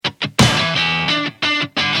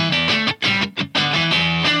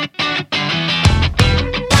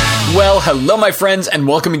Well, hello, my friends, and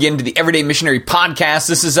welcome again to the Everyday Missionary Podcast.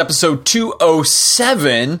 This is episode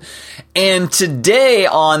 207, and today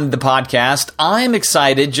on the podcast, I'm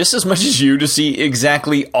excited just as much as you to see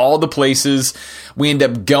exactly all the places we end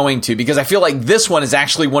up going to, because I feel like this one is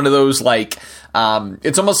actually one of those,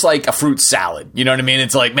 it's almost like a fruit salad. You know what I mean?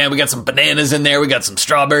 It's like, man, we got some bananas in there. We got some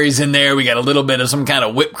strawberries in there. We got a little bit of some kind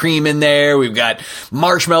of whipped cream in there. We've got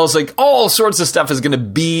marshmallows. Like all sorts of stuff is going to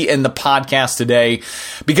be in the podcast today,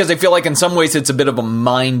 because I feel like in some ways it's a bit of a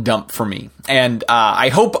mind dump for me. And I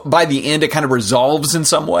hope by the end it kind of resolves in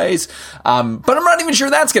some ways. But I'm not even sure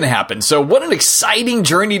that's going to happen. So what an exciting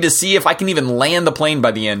journey to see if I can even land the plane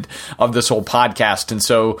by the end of this whole podcast. And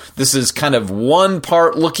so this is kind of one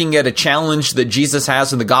part looking at a challenge that Jesus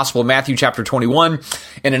has in the Gospel of Matthew chapter 21.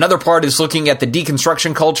 And another part is looking at the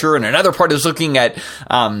deconstruction culture. And another part is looking at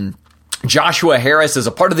Joshua Harris as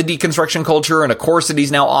a part of the deconstruction culture and a course that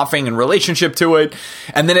he's now offering in relationship to it.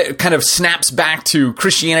 And then it kind of snaps back to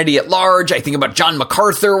Christianity at large. I think about John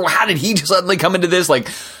MacArthur. How did he suddenly come into this? Like,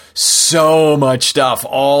 so much stuff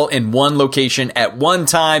all in one location at one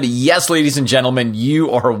time. Yes, ladies and gentlemen,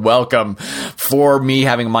 you are welcome for me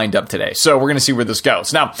having a mind up today. So we're going to see where this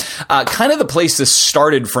goes. Now, kind of the place this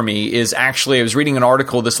started for me is actually, I was reading an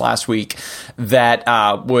article this last week that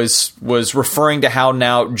was referring to how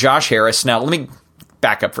now Josh Harris. Now, let me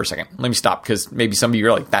back up for a second. Let me stop, because maybe some of you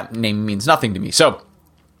are like, that name means nothing to me. So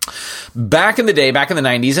back in the day, back in the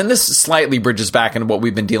 90s, and this slightly bridges back into what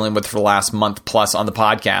we've been dealing with for the last month plus on the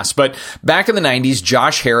podcast, but back in the 90s,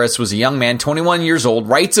 Josh Harris was a young man, 21 years old,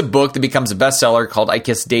 writes a book that becomes a bestseller called I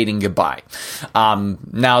Kiss Dating Goodbye.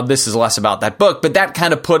 Now, this is less about that book, but that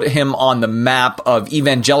kind of put him on the map of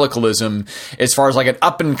evangelicalism as far as like an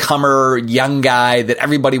up-and-comer young guy that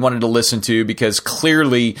everybody wanted to listen to, because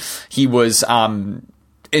clearly he was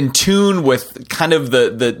in tune with kind of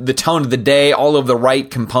the tone of the day. All of the right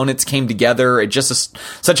components came together at just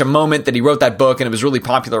such a moment that he wrote that book, and it was really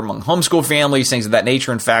popular among homeschool families, things of that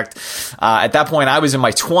nature. In fact, at that point, I was in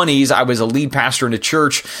my 20s. I was a lead pastor in a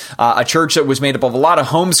church that was made up of a lot of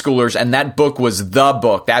homeschoolers, and that book was the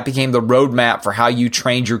book. That became the roadmap for how you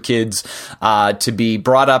trained your kids to be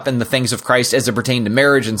brought up in the things of Christ as it pertained to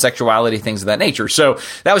marriage and sexuality, things of that nature. So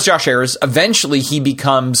that was Josh Harris. Eventually, he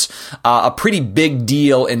becomes a pretty big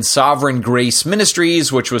deal in Sovereign Grace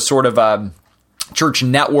Ministries, which was sort of a church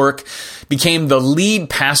network, became the lead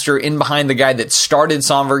pastor in behind the guy that started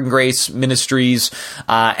Sovereign Grace Ministries.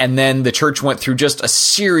 And then the church went through just a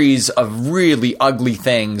series of really ugly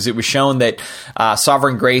things. It was shown that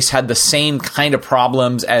Sovereign Grace had the same kind of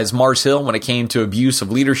problems as Mars Hill when it came to abuse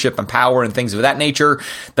of leadership and power and things of that nature.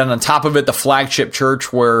 Then on top of it, the flagship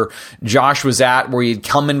church where Josh was at, where he'd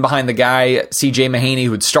come in behind the guy, C.J. Mahaney,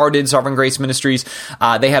 who had started Sovereign Grace Ministries,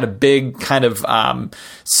 they had a big kind of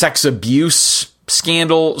sex abuse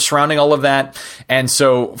scandal surrounding all of that. And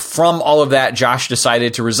so from all of that, Josh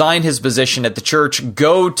decided to resign his position at the church,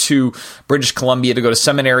 go to British Columbia to go to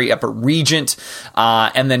seminary up at Regent.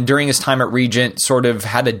 And then during his time at Regent, sort of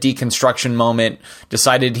had a deconstruction moment,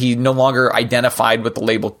 decided he no longer identified with the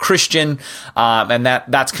label Christian. And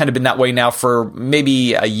that's kind of been that way now for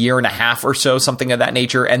maybe a year and a half or so, something of that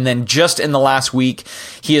nature. And then just in the last week,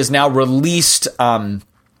 he has now released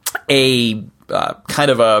a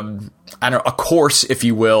course, if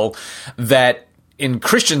you will, that in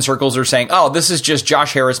Christian circles are saying, oh, this is just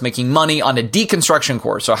Josh Harris making money on a deconstruction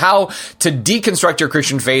course. So how to deconstruct your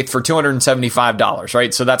Christian faith for $275,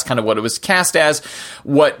 right? So that's kind of what it was cast as.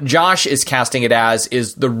 What Josh is casting it as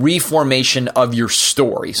is the reformation of your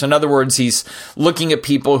story. So in other words, he's looking at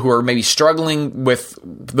people who are maybe struggling with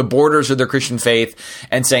the borders of their Christian faith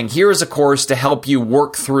and saying, here is a course to help you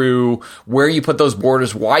work through where you put those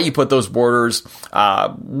borders, why you put those borders,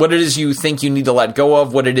 what it is you think you need to let go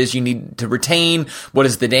of, what it is you need to retain, what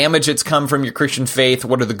is the damage that's come from your Christian faith?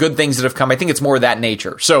 What are the good things that have come? I think it's more of that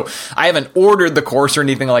nature. So I haven't ordered the course or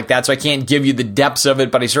anything like that, so I can't give you the depths of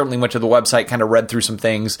it, but I certainly went to the website, kind of read through some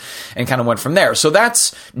things, and kind of went from there. So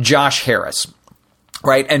that's Josh Harris,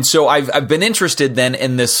 right? And so I've been interested then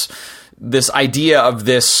in this idea of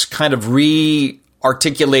this kind of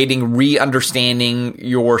articulating, re-understanding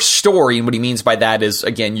your story. And what he means by that is,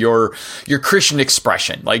 again, your Christian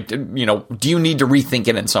expression. Like, you know, do you need to rethink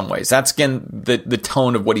it in some ways? That's, again, the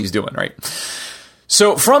tone of what he's doing, right?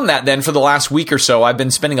 So from that, then, for the last week or so, I've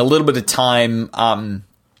been spending a little bit of time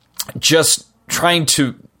just trying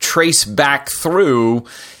to trace back through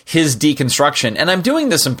his deconstruction. And I'm doing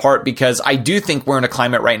this in part because I do think we're in a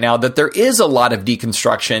climate right now that there is a lot of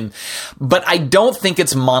deconstruction, but I don't think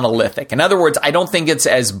it's monolithic. In other words, I don't think it's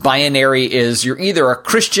as binary as you're either a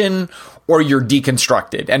Christian or you're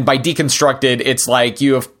deconstructed. And by deconstructed, it's like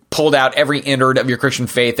you have pulled out every innard of your Christian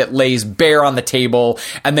faith that lays bare on the table,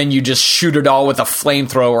 and then you just shoot it all with a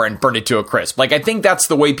flamethrower and burn it to a crisp. Like, I think that's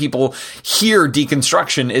the way people hear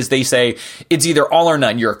deconstruction, is they say it's either all or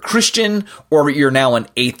none. You're a Christian or you're now an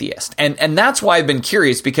atheist. And that's why I've been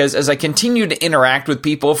curious, because as I continue to interact with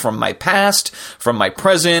people from my past, from my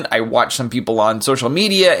present, I watch some people on social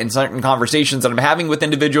media and certain conversations that I'm having with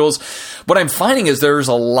individuals, what I'm finding is there's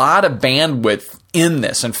a lot of bandwidth in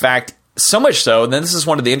this. In fact, so much so, and then this is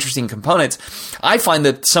one of the interesting components, I find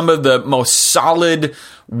that some of the most solid,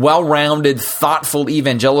 well-rounded, thoughtful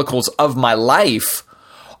evangelicals of my life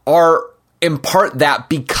are in part that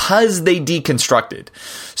because they deconstructed.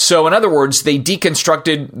 So in other words, they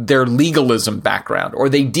deconstructed their legalism background, or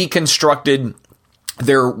they deconstructed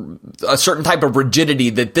a certain type of rigidity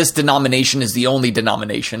that this denomination is the only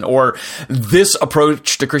denomination, or this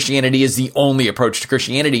approach to Christianity is the only approach to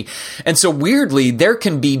Christianity. And so weirdly, there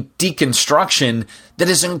can be deconstruction that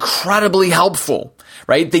is incredibly helpful,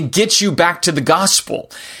 right? They get you back to the gospel.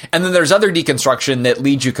 And then there's other deconstruction that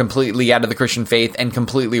leads you completely out of the Christian faith and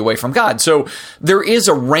completely away from God. So there is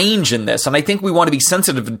a range in this. And I think we want to be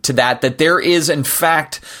sensitive to that there is, in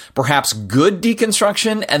fact, perhaps good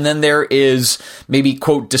deconstruction. And then there is maybe,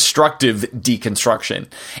 quote, destructive deconstruction.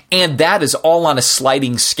 And that is all on a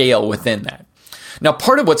sliding scale within that. Now,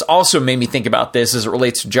 part of what's also made me think about this as it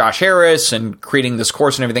relates to Josh Harris and creating this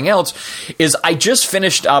course and everything else is I just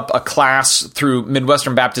finished up a class through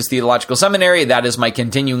Midwestern Baptist Theological Seminary. That is my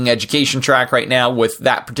continuing education track right now with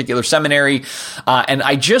that particular seminary. And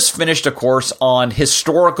I just finished a course on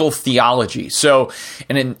historical theology. So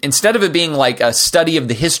instead of it being like a study of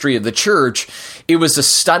the history of the church, it was a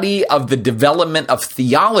study of the development of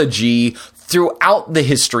theology throughout the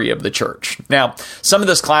history of the church. Now, some of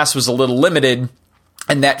this class was a little limited.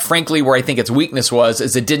 And that, frankly, where I think its weakness was,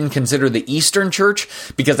 is it didn't consider the Eastern Church,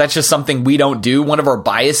 because that's just something we don't do. One of our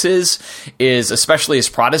biases is, especially as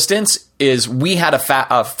Protestants, is we had a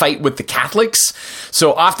fight with the Catholics.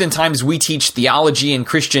 So oftentimes we teach theology and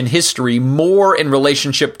Christian history more in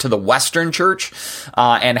relationship to the Western Church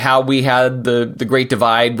and how we had the Great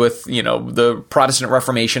Divide with, the Protestant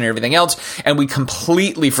Reformation and everything else. And we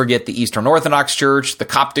completely forget the Eastern Orthodox Church, the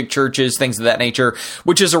Coptic churches, things of that nature,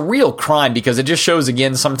 which is a real crime, because it just shows,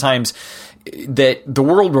 again, sometimes that the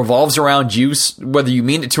world revolves around you, whether you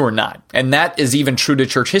mean it to or not. And that is even true to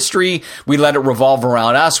church history. We let it revolve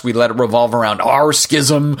around us. We let it revolve around our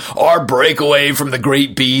schism, our breakaway from the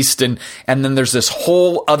great beast. And then there's this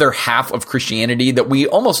whole other half of Christianity that we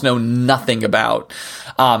almost know nothing about.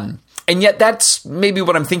 And yet that's maybe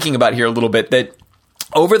what I'm thinking about here a little bit, that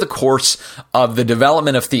over the course of the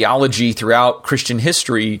development of theology throughout Christian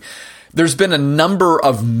history, there's been a number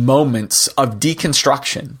of moments of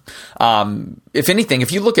deconstruction. If anything,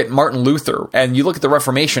 if you look at Martin Luther and you look at the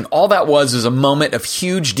Reformation, all that was is a moment of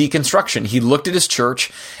huge deconstruction. He looked at his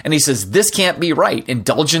church and he says, this can't be right.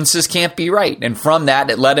 Indulgences can't be right. And from that,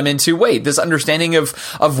 it led him into, wait, this understanding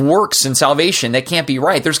of works and salvation, that can't be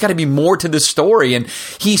right. There's got to be more to this story. And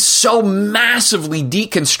he so massively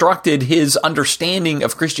deconstructed his understanding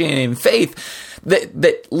of Christianity and faith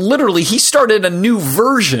that literally he started a new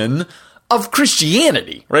version of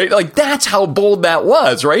Christianity, right? Like, that's how bold that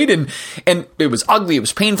was, right? And it was ugly, it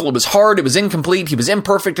was painful, it was hard, it was incomplete, he was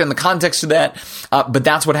imperfect in the context of that, but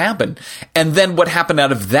that's what happened. And then what happened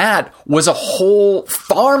out of that was a whole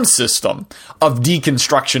farm system of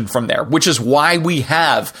deconstruction from there, which is why we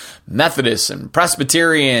have Methodists and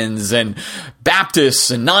Presbyterians and Baptists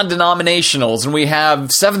and non-denominationals, and we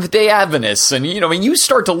have Seventh-day Adventists, and you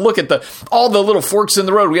start to look at all the little forks in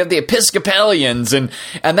the road. We have the Episcopalians, and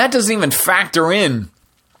that doesn't even factor in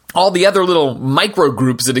all the other little micro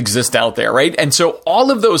groups that exist out there, right? And so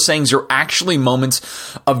all of those things are actually moments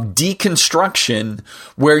of deconstruction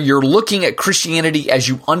where you're looking at Christianity as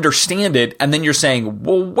you understand it, and then you're saying,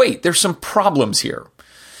 well, wait, there's some problems here.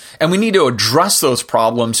 And we need to address those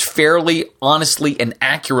problems fairly, honestly, and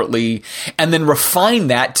accurately, and then refine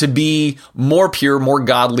that to be more pure, more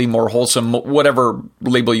godly, more wholesome, whatever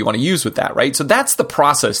label you want to use with that, right? So that's the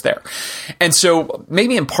process there. And so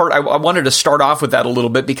maybe in part, I wanted to start off with that a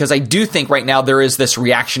little bit, because I do think right now there is this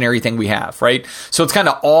reactionary thing we have, right? So it's kind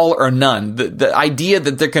of all or none. The idea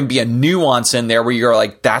that there can be a nuance in there where you're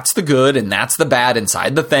like, that's the good and that's the bad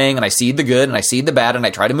inside the thing, and I see the good and I see the bad and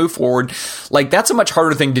I try to move forward. Like, that's a much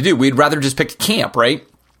harder thing to do. We'd rather just pick a camp, right?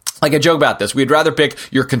 Like I joke about this. We'd rather pick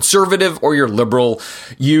you're conservative or you're liberal.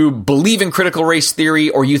 You believe in critical race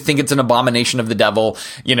theory or you think it's an abomination of the devil.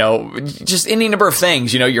 Just any number of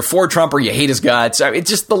things. You're for Trump or you hate his guts. It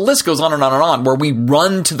just, the list goes on and on and on, where we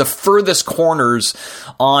run to the furthest corners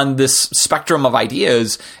on this spectrum of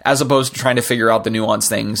ideas as opposed to trying to figure out the nuanced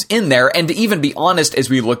things in there. And to even be honest, as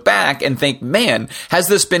we look back and think, man, has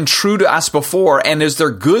this been true to us before? And is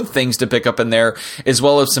there good things to pick up in there as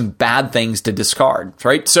well as some bad things to discard,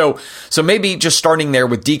 right? So maybe just starting there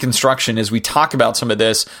with deconstruction as we talk about some of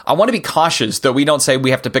this, I want to be cautious that we don't say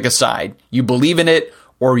we have to pick a side. You believe in it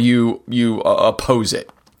or you oppose it.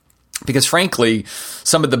 Because frankly,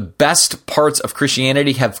 some of the best parts of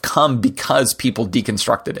Christianity have come because people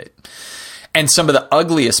deconstructed it. And some of the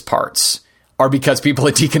ugliest parts are because people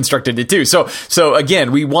had deconstructed it too. So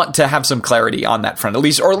again, we want to have some clarity on that front, at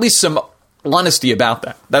least some honesty about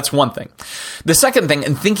that. That's one thing. The second thing,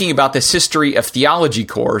 and thinking about this history of theology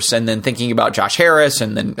course, and then thinking about Josh Harris,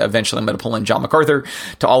 and then eventually I'm going to pull in John MacArthur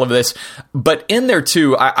to all of this. But in there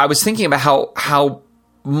too, I was thinking about how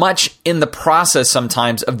much in the process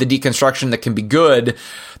sometimes of the deconstruction that can be good,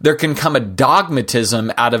 there can come a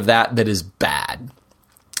dogmatism out of that is bad.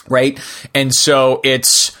 Right? And so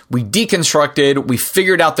we deconstructed, we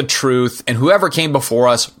figured out the truth, and whoever came before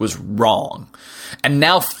us was wrong. And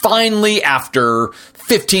now finally, after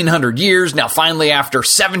 1,500 years, now finally after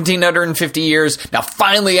 1,750 years, now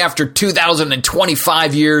finally after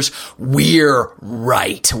 2,025 years, we're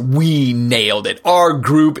right. We nailed it. Our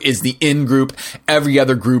group is the in group. Every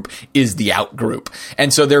other group is the out group.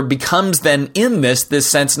 And so there becomes then in this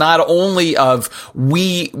sense not only of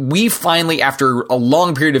we finally, after a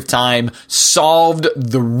long period of time, solved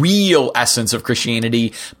the real essence of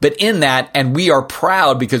Christianity, but in that, and we are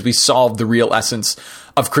proud because we solved the real essence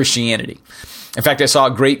of Christianity. In fact, I saw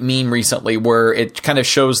a great meme recently where it kind of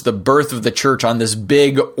shows the birth of the church on this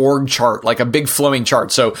big org chart, like a big flowing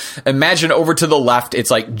chart. So imagine over to the left, it's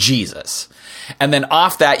like Jesus. And then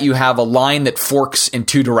off that, you have a line that forks in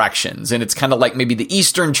two directions. And it's kind of like maybe the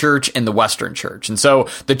Eastern church and the Western church. And so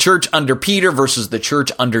the church under Peter versus the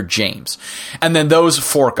church under James. And then those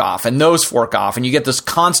fork off and those fork off. And you get this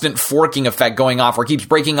constant forking effect going off where it keeps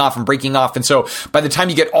breaking off and breaking off. And so by the time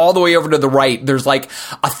you get all the way over to the right, there's like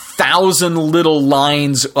 1,000 little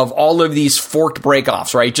lines of all of these forked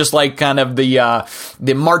breakoffs, right? Just like kind of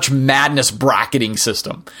the March Madness bracketing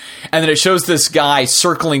system. And then it shows this guy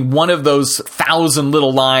circling one of those 1,000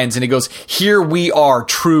 little lines, and he goes, here we are,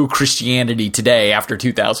 true Christianity today after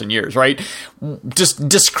 2,000 years, right? Just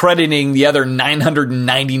discrediting the other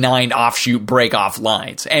 999 offshoot break-off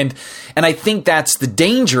lines. And I think that's the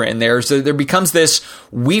danger in there. So there becomes this,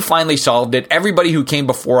 we finally solved it. Everybody who came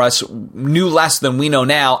before us knew less than we know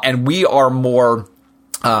now, and we are more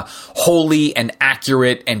holy and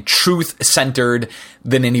accurate and truth-centered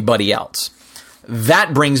than anybody else.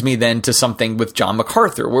 That brings me then to something with John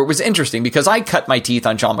MacArthur, where it was interesting because I cut my teeth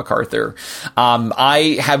on John MacArthur.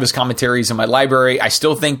 I have his commentaries in my library. I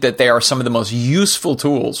still think that they are some of the most useful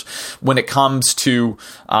tools when it comes to,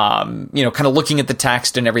 kind of looking at the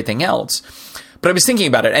text and everything else. But I was thinking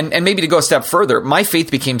about it, and maybe to go a step further, my faith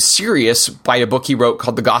became serious by a book he wrote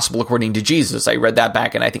called The Gospel According to Jesus. I read that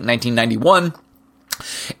back in, I think, 1991.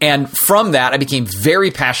 And from that, I became very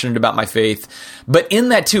passionate about my faith. But in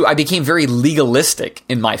that, too, I became very legalistic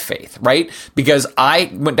in my faith, right? Because I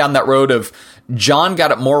went down that road of John got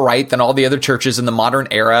it more right than all the other churches in the modern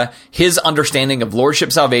era. His understanding of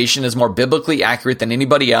lordship salvation is more biblically accurate than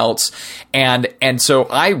anybody else. And so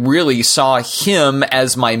I really saw him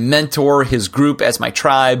as my mentor, his group as my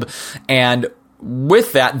tribe. And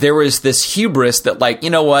with that, there was this hubris that, like, you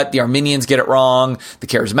know what? The Arminians get it wrong. The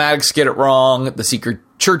Charismatics get it wrong. The secret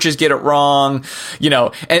churches get it wrong,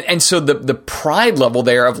 and so the pride level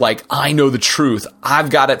there of like, I know the truth. I've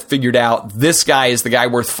got it figured out. This guy is the guy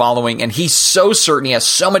worth following. And he's so certain. He has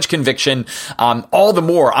so much conviction. All the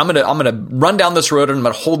more I'm going to run down this road and I'm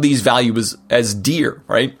going to hold these values as dear.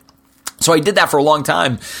 Right. So I did that for a long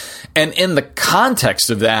time. And in the context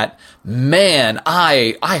of that, man,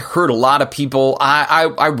 I hurt a lot of people.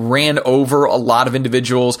 I ran over a lot of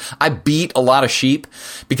individuals. I beat a lot of sheep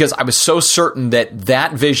because I was so certain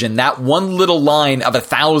that vision, that one little line of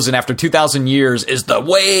 1,000 after 2,000 years is the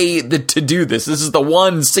way to do this. This is the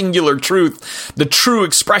one singular truth, the true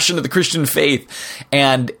expression of the Christian faith.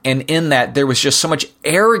 And in that, there was just so much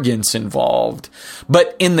arrogance involved,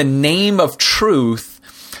 but in the name of truth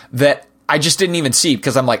that I just didn't even see,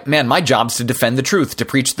 because I'm like, man, my job's to defend the truth, to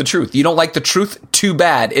preach the truth. You don't like the truth? Too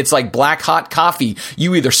bad. It's like black hot coffee.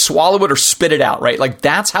 You either swallow it or spit it out, right? Like,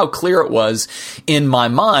 that's how clear it was in my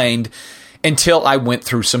mind until I went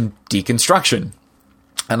through some deconstruction.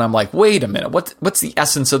 And I'm like, wait a minute, what's the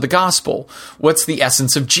essence of the gospel? What's the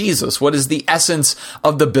essence of Jesus? What is the essence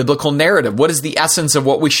of the biblical narrative? What is the essence of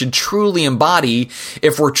what we should truly embody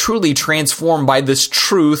if we're truly transformed by this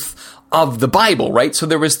truth of the Bible, right? So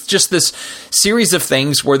there was just this series of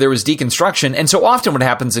things where there was deconstruction. And so often what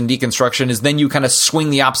happens in deconstruction is then you kind of swing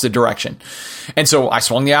the opposite direction. And so I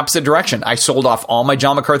swung the opposite direction. I sold off all my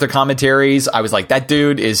John MacArthur commentaries. I was like, that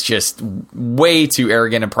dude is just way too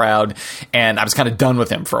arrogant and proud. And I was kind of done with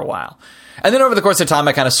him for a while. And then over the course of time,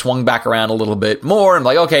 I kind of swung back around a little bit more and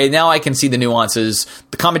like, okay, now I can see the nuances.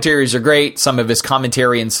 The commentaries are great. Some of his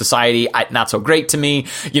commentary in society, not so great to me.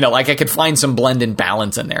 Like I could find some blend and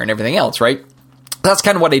balance in there and everything else, right? That's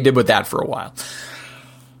kind of what I did with that for a while.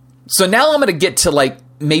 So now I'm going to get to like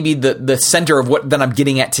maybe the center of what then I'm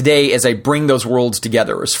getting at today as I bring those worlds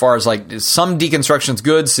together, as far as like some deconstruction's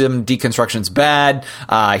good, some deconstruction's bad.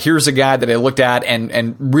 Here's a guy that I looked at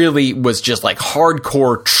and really was just like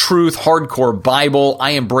hardcore truth, hardcore Bible.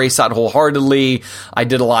 I embraced that wholeheartedly. I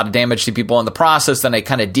did a lot of damage to people in the process. Then I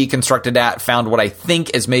kind of deconstructed that, found what I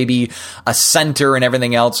think is maybe a center and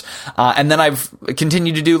everything else. And then I've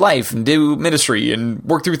continued to do life and do ministry and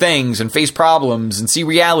work through things and face problems and see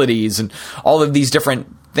realities and all of these different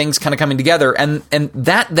things kind of coming together. And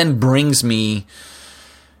that then brings me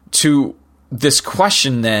to this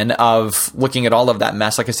question then of looking at all of that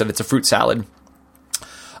mess. Like I said, it's a fruit salad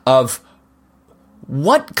of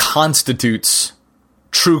what constitutes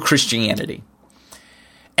true Christianity,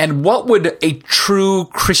 and what would a true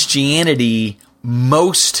Christianity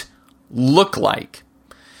most look like?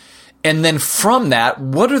 And then from that,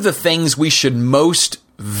 what are the things we should most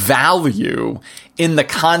value in the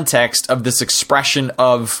context of this expression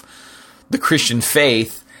of the Christian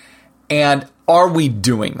faith, and are we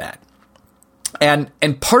doing that? And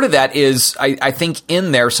part of that is, I think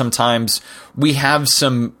in there sometimes we have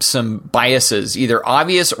some biases, either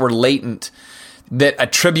obvious or latent, that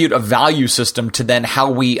attribute a value system to then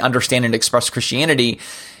how we understand and express Christianity.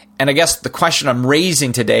 And I guess the question I'm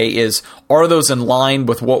raising today is, are those in line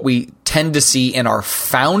with what we tend to see in our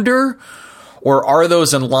founder? Or are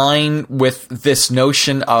those in line with this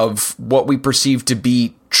notion of what we perceive to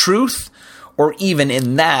be truth? Or even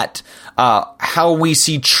in that, how we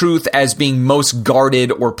see truth as being most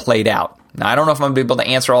guarded or played out? Now, I don't know if I'm going to be able to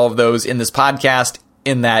answer all of those in this podcast,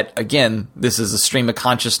 in that, again, this is a stream of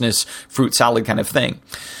consciousness, fruit salad kind of thing.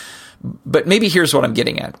 But maybe here's what I'm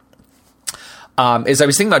getting at. As I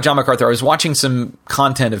was thinking about John MacArthur, I was watching some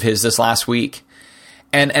content of his this last week.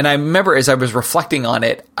 And I remember as I was reflecting on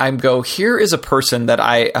it, here is a person that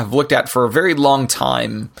I have looked at for a very long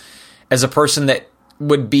time as a person that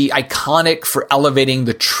would be iconic for elevating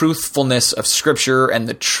the truthfulness of Scripture and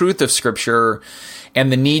the truth of Scripture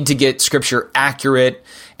and the need to get Scripture accurate.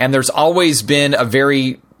 And there's always been a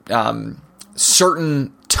very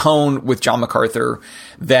certain tone with John MacArthur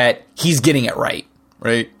that he's getting it right?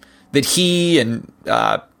 That he and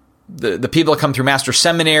the people that come through Master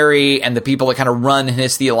Seminary and the people that kind of run in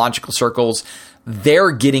his theological circles,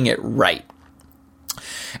 they're getting it right.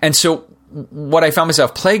 And so what I found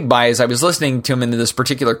myself plagued by as I was listening to him in this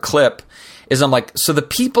particular clip is I'm like, so the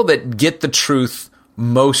people that get the truth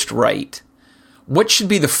most right, what should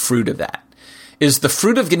be the fruit of that? Is the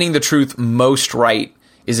fruit of getting the truth most right,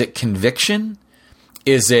 is it conviction?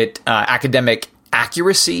 Is it academic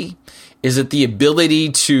accuracy? Is it the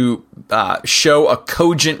ability to show a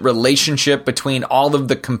cogent relationship between all of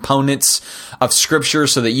the components of Scripture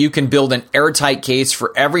so that you can build an airtight case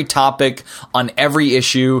for every topic on every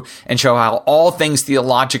issue and show how all things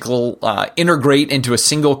theological integrate into a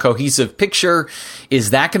single cohesive picture?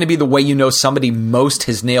 Is that going to be the way you know somebody most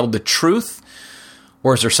has nailed the truth?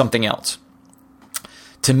 Or is there something else?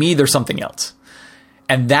 To me, there's something else.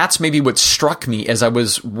 And that's maybe what struck me as I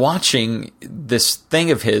was watching this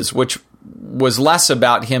thing of his, which was less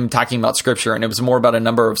about him talking about Scripture, and it was more about a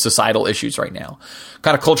number of societal issues right now,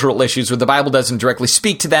 kind of cultural issues where the Bible doesn't directly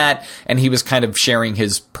speak to that, and he was kind of sharing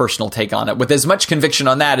his personal take on it with as much conviction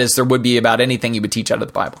on that as there would be about anything he would teach out of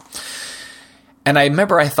the Bible. And I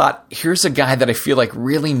remember I thought, here's a guy that I feel like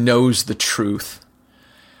really knows the truth,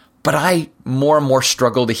 but I more and more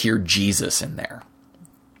struggle to hear Jesus in there,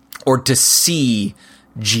 or to see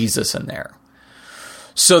Jesus in there.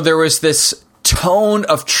 So there was this tone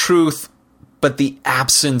of truth, but the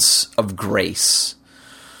absence of grace,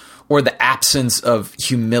 or the absence of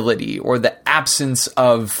humility, or the absence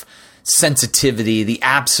of sensitivity, the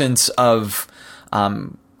absence of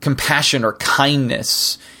compassion or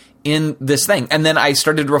kindness in this thing. And then I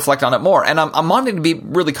started to reflect on it more. And I'm wanting to be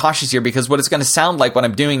really cautious here, because what it's going to sound like what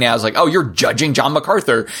I'm doing now is like, oh, you're judging John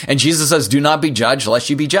MacArthur. And Jesus says, do not be judged lest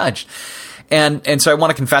you be judged. And so I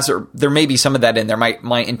want to confess that there may be some of that in there.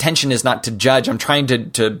 My intention is not to judge. I'm trying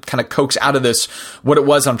to kind of coax out of this what it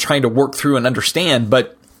was I'm trying to work through and understand.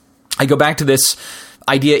 But I go back to this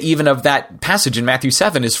idea even of that passage in Matthew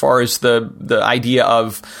 7 as far as the idea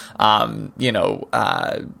of,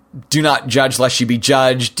 do not judge lest you be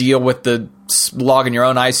judged, deal with the log in your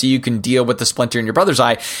own eye so you can deal with the splinter in your brother's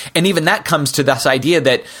eye. And even that comes to this idea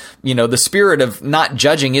that, the spirit of not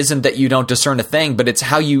judging isn't that you don't discern a thing, but it's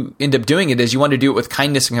how you end up doing it is you want to do it with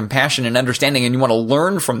kindness and compassion and understanding, and you want to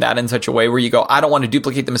learn from that in such a way where you go, I don't want to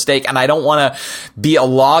duplicate the mistake, and I don't want to be a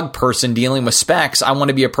log person dealing with specks. I want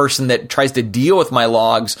to be a person that tries to deal with my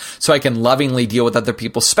logs so I can lovingly deal with other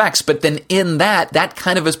people's specks. But then in that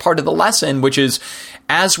kind of is part of the lesson, which is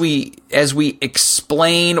as we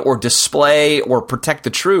explain or display or protect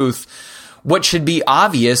the truth, what should be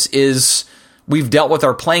obvious is we've dealt with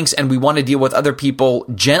our planks and we want to deal with other people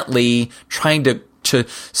gently, trying to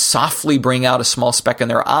softly bring out a small speck in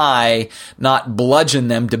their eye, not bludgeon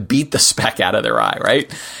them to beat the speck out of their eye,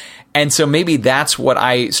 right? And so maybe that's what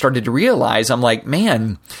I started to realize. I'm like,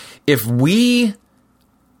 man, if we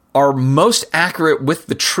are most accurate with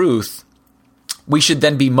the truth, we should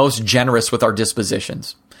then be most generous with our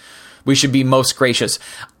dispositions. We should be most gracious.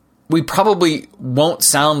 We probably won't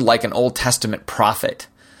sound like an Old Testament prophet,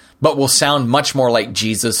 but will sound much more like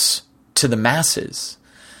Jesus to the masses.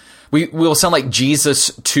 We will sound like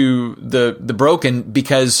Jesus to the broken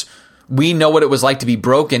because we know what it was like to be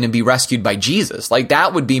broken and be rescued by Jesus. Like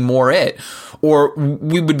that would be more it. Or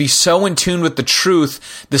we would be so in tune with the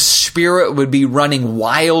truth, the Spirit would be running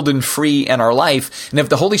wild and free in our life. And if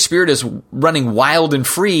the Holy Spirit is running wild and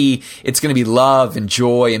free, it's going to be love and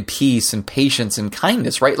joy and peace and patience and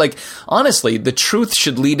kindness, right? Like honestly, the truth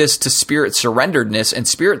should lead us to Spirit surrenderedness, and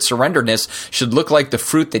Spirit surrenderedness should look like the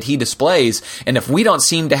fruit that He displays. And if we don't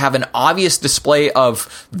seem to have an obvious display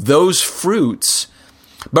of those fruits,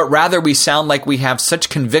 but rather we sound like we have such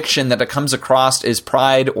conviction that it comes across as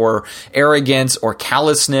pride or arrogance or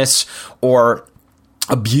callousness or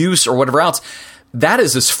abuse or whatever else, that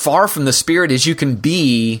is as far from the Spirit as you can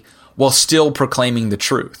be while still proclaiming the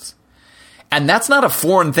truth. And that's not a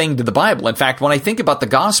foreign thing to the Bible. In fact, when I think about the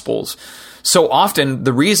Gospels, so often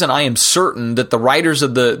the reason I am certain that the writers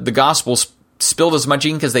of the Gospels spilled as much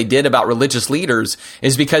ink as they did about religious leaders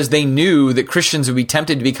is because they knew that Christians would be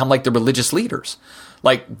tempted to become like the religious leaders.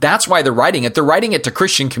 Like, that's why they're writing it. They're writing it to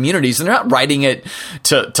Christian communities, and they're not writing it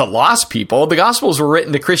to lost people. The Gospels were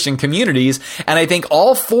written to Christian communities, and I think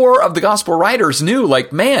all four of the Gospel writers knew,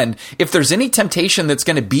 like, man, if there's any temptation that's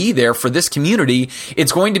going to be there for this community,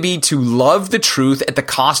 it's going to be to love the truth at the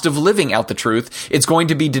cost of living out the truth. It's going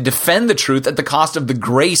to be to defend the truth at the cost of the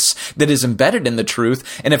grace that is embedded in the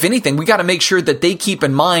truth. And if anything, we got to make sure that they keep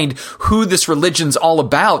in mind who this religion's all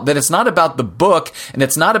about, that it's not about the book, and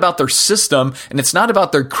it's not about their system, and it's not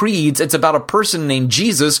about their creeds. It's about a person named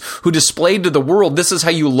Jesus who displayed to the world, this is how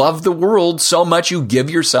you love the world so much you give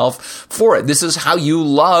yourself for it. This is how you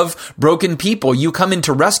love broken people. You come in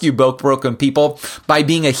to rescue broken people by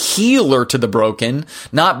being a healer to the broken,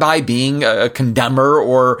 not by being a condemner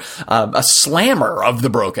or a slammer of the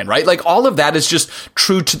broken, right? Like all of that is just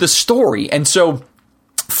true to the story. And so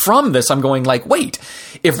from this, I'm going like, wait,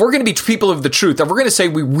 if we're going to be people of the truth, if we're going to say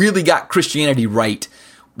we really got Christianity right,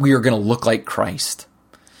 we are going to look like Christ.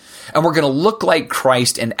 And we're going to look like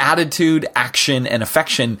Christ in attitude, action, and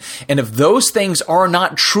affection. And if those things are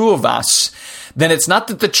not true of us, then it's not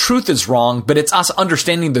that the truth is wrong, but it's us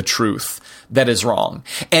understanding the truth that is wrong.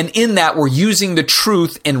 And in that, we're using the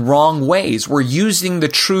truth in wrong ways. We're using the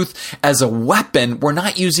truth as a weapon. We're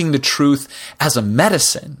not using the truth as a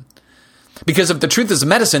medicine. Because if the truth is a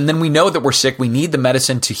medicine, then we know that we're sick. We need the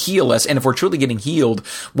medicine to heal us. And if we're truly getting healed,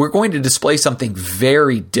 we're going to display something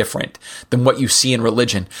very different than what you see in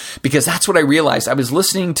religion. Because that's what I realized. I was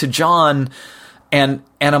listening to John and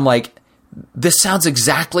I'm like, this sounds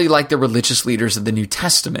exactly like the religious leaders of the New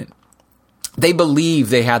Testament. They believed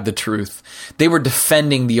they had the truth. They were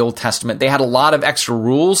defending the Old Testament. They had a lot of extra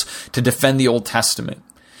rules to defend the Old Testament.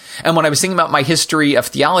 And when I was thinking about my history of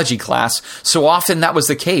theology class, so often that was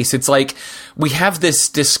the case. It's like we have this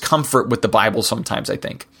discomfort with the Bible sometimes, I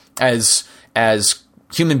think, as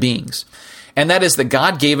human beings. And that is that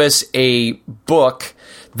God gave us a book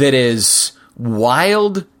that is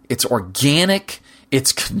wild, it's organic,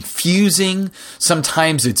 it's confusing.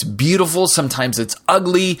 Sometimes it's beautiful. Sometimes it's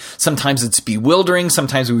ugly. Sometimes it's bewildering.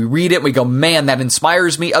 Sometimes we read it and we go, man, that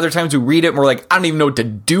inspires me. Other times we read it and we're like, I don't even know what to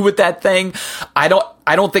do with that thing. I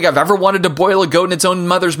I don't think I've ever wanted to boil a goat in its own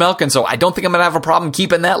mother's milk. And so I don't think I'm going to have a problem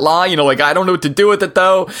keeping that law. You know, like I don't know what to do with it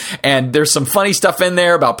though. And there's some funny stuff in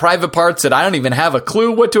there about private parts that I don't even have a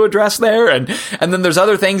clue what to address there. And then there's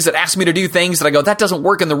other things that ask me to do things that I go, that doesn't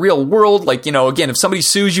work in the real world. Like, you know, again, if somebody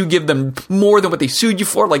sues you, give them more than what they sued you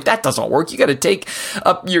for. Like that doesn't work. You got to take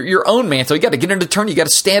up your own mantle. You got to get an attorney. You got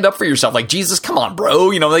to stand up for yourself. Like, Jesus, come on,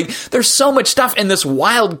 bro. You know, like there's so much stuff in this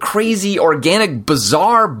wild, crazy, organic,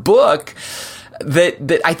 bizarre book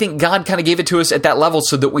that I think God kind of gave it to us at that level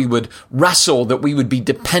so that we would wrestle, that we would be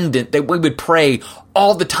dependent, that we would pray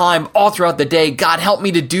all the time, all throughout the day. God, help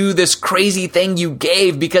me to do this crazy thing you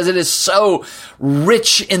gave, because it is so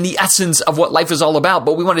rich in the essence of what life is all about.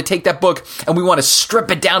 But we want to take that book and we want to strip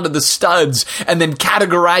it down to the studs and then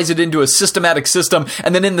categorize it into a systematic system.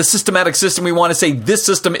 And then in the systematic system, we want to say this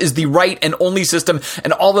system is the right and only system,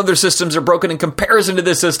 and all other systems are broken in comparison to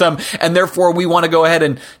this system. And therefore we want to go ahead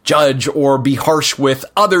and judge or be harsh with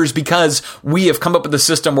others because we have come up with a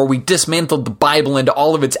system where we dismantled the Bible into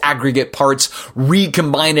all of its aggregate parts,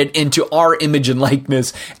 recombine it into our image and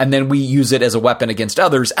likeness, and then we use it as a weapon against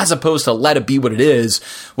others, as opposed to let it be what it is,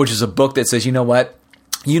 which is a book that says, you know what?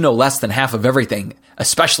 You know less than half of everything,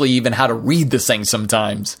 especially even how to read this thing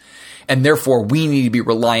sometimes. And therefore, we need to be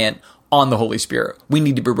reliant on the Holy Spirit. We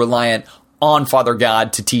need to be reliant on Father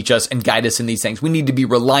God to teach us and guide us in these things. We need to be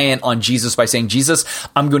reliant on Jesus by saying, Jesus,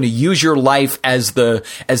 I'm going to use your life as the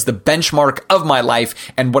benchmark of my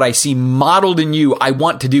life, and what I see modeled in you, I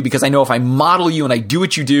want to do, because I know if I model you and I do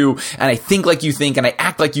what you do and I think like you think and I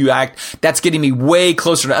act like you act, that's getting me way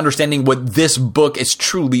closer to understanding what this book is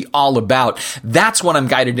truly all about. That's when I'm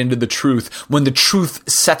guided into the truth, when the truth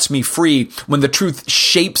sets me free, when the truth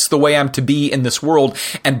shapes the way I'm to be in this world.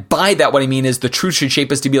 And by that, what I mean is the truth should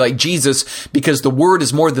shape us to be like Jesus, because the word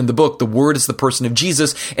is more than the book. The word is the person of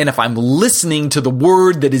Jesus. And if I'm listening to the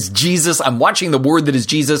word that is Jesus, I'm watching the word that is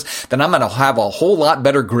Jesus, then I'm going to have a whole lot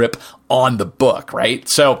better grip on the book, right?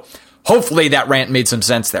 So hopefully that rant made some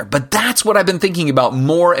sense there. But that's what I've been thinking about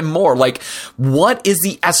more and more. Like, what is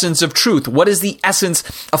the essence of truth? What is the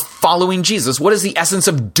essence of following Jesus? What is the essence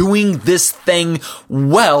of doing this thing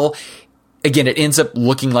well? Again, it ends up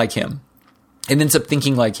looking like him. It ends up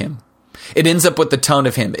thinking like him. It ends up with the tone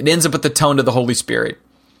of him. It ends up with the tone of the Holy Spirit.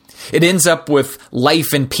 It ends up with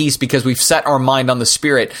life and peace because we've set our mind on the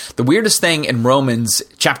Spirit. The weirdest thing in Romans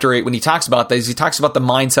chapter 8, when he talks about this, he talks about the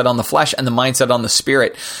mindset on the flesh and the mindset on the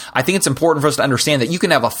Spirit. I think it's important for us to understand that you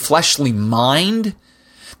can have a fleshly mind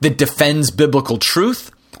that defends biblical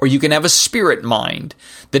truth, or you can have a spirit mind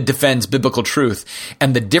that defends biblical truth.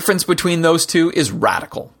 And the difference between those two is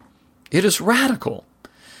radical. It is radical.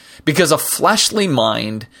 Because a fleshly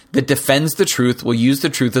mind that defends the truth will use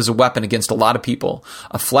the truth as a weapon against a lot of people.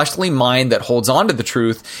 A fleshly mind that holds on to the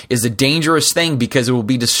truth is a dangerous thing because it will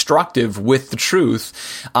be destructive with the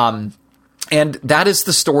truth. And that is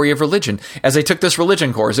the story of religion. As I took this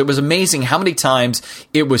religion course, it was amazing how many times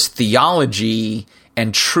it was theology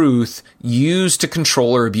and truth used to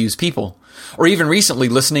control or abuse people. Or even recently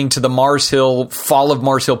listening to the Fall of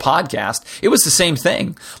Mars Hill podcast, it was the same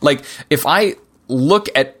thing. Like, if I look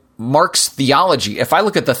at Mark's theology, if I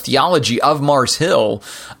look at the theology of Mars Hill,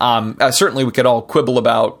 certainly we could all quibble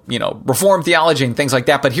about, Reformed theology and things like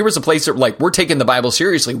that. But here was a place that, like, we're taking the Bible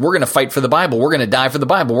seriously. We're going to fight for the Bible. We're going to die for the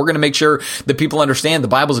Bible. We're going to make sure that people understand the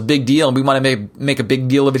Bible's a big deal, and we want to make a big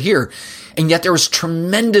deal of it here. And yet there was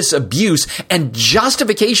tremendous abuse and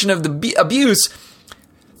justification of the abuse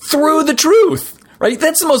through the truth. Right?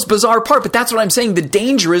 That's the most bizarre part, but that's what I'm saying. The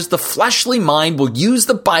danger is the fleshly mind will use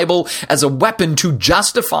the Bible as a weapon to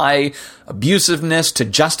justify abusiveness, to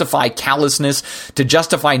justify callousness, to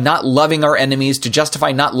justify not loving our enemies, to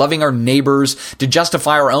justify not loving our neighbors, to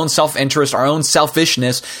justify our own self-interest, our own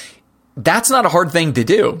selfishness. That's not a hard thing to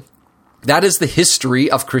do. That is the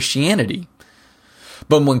history of Christianity.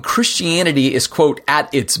 But when Christianity is, quote,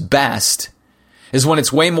 at its best, is when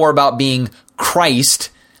it's way more about being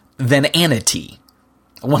Christ than anity.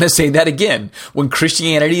 I want to say that again. When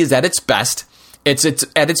Christianity is at its best, it's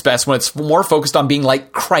at its best when it's more focused on being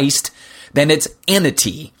like Christ than it's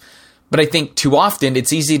anity. But I think too often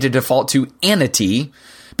it's easy to default to anity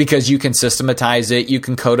because you can systematize it, you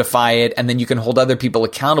can codify it, and then you can hold other people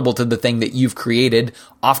accountable to the thing that you've created,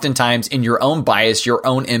 oftentimes in your own bias, your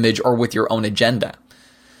own image, or with your own agenda.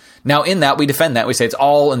 Now, in that, we defend that. We say it's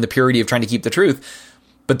all in the purity of trying to keep the truth.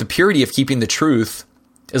 But the purity of keeping the truth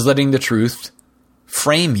is letting the truth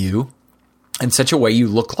frame you in such a way you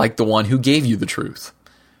look like the one who gave you the truth.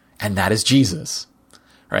 And that is Jesus,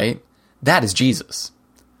 right? That is Jesus.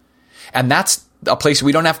 And that's a place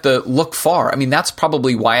we don't have to look far. I mean, that's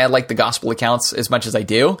probably why I like the gospel accounts as much as I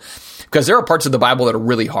do, because there are parts of the Bible that are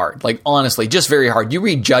really hard. Like, honestly, just very hard. You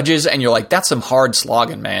read Judges and you're like, that's some hard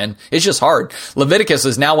slogging, man. It's just hard. Leviticus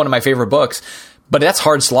is now one of my favorite books, but that's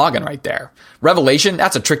hard slogging right there. Revelation,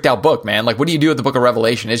 that's a tricked out book, man. Like, what do you do with the book of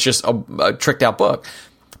Revelation? It's just a tricked out book.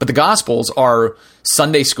 But the Gospels are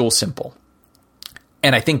Sunday school simple.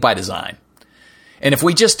 And I think by design. And if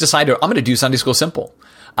we just decided, I'm going to do Sunday school simple,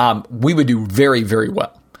 we would do very, very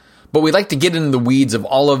well. But we like to get into the weeds of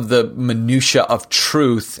all of the minutia of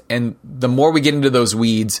truth. And the more we get into those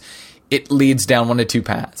weeds, it leads down one of two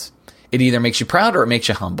paths. It either makes you proud or it makes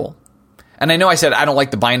you humble. And I know I said I don't like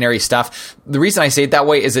the binary stuff. The reason I say it that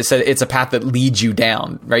way is it's a path that leads you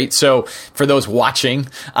down, right? So for those watching,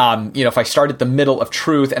 if I start at the middle of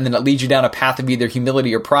truth and then it leads you down a path of either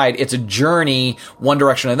humility or pride, it's a journey, one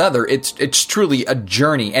direction or another. It's truly a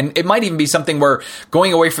journey. And it might even be something where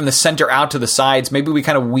going away from the center out to the sides, maybe we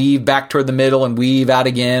kind of weave back toward the middle and weave out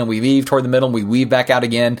again. We weave toward the middle and we weave back out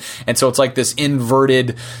again. And so it's like this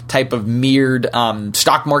inverted type of mirrored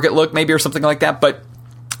stock market look maybe or something like that. But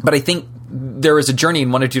I think there is a journey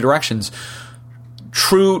in one or two directions.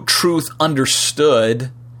 True truth understood,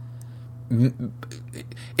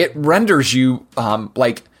 it renders you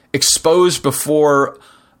like exposed before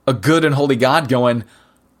a good and holy God going,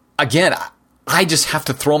 again, I just have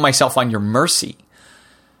to throw myself on your mercy.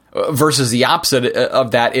 Versus the opposite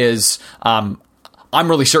of that is, I'm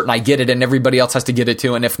really certain I get it and everybody else has to get it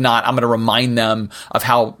too. And if not, I'm going to remind them of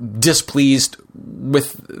how displeased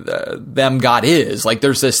with them God is. Like,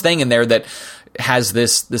 there's this thing in there that has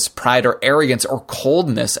this pride or arrogance or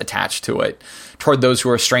coldness attached to it toward those who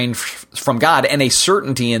are estranged from God, and a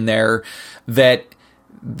certainty in there that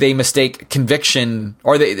they mistake conviction,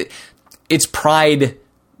 or it's pride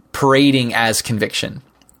parading as conviction,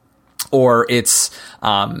 or it's,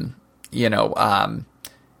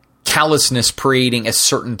 callousness parading as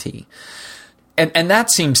certainty. And that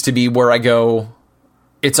seems to be where I go,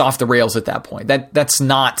 it's off the rails at that point. That's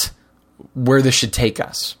not where this should take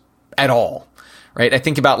us at all, right? I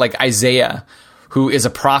think about like Isaiah, who is a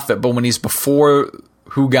prophet, but when he's before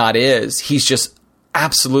who God is, he's just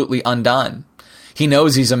absolutely undone. He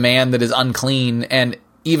knows he's a man that is unclean, and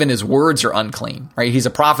even his words are unclean, right? He's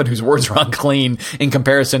a prophet whose words are unclean in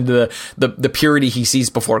comparison to the purity he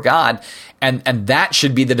sees before God. And that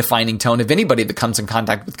should be the defining tone of anybody that comes in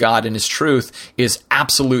contact with God and his truth, is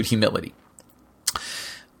absolute humility.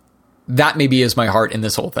 That maybe is my heart in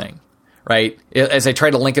this whole thing, right? As I try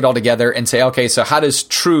to link it all together and say, okay, so how does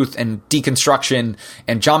truth and deconstruction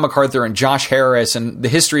and John MacArthur and Josh Harris and the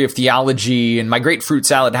history of theology and my great fruit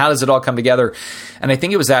salad, how does it all come together? And I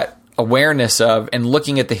think it was that awareness of, and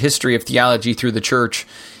looking at the history of theology through the church,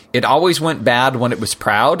 it always went bad when it was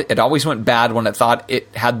proud. It always went bad when it thought it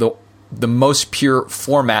had the most pure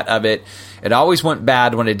format of it. It always went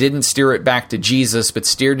bad when it didn't steer it back to Jesus, but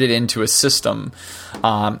steered it into a system.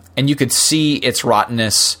 And you could see its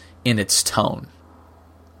rottenness in its tone.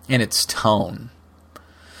 And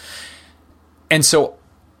so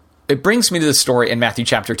it brings me to the story in Matthew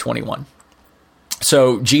chapter 21.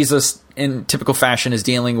 So Jesus, in typical fashion, is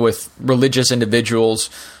dealing with religious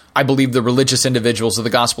individuals. I believe the religious individuals of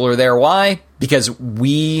the gospel are there. Why? Because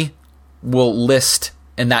we will list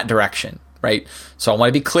in that direction, right? So I want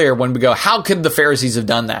to be clear when we go, how could the Pharisees have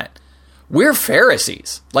done that? We're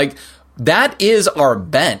Pharisees. Like, that is our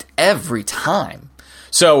bent every time.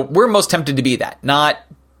 So we're most tempted to be that. Not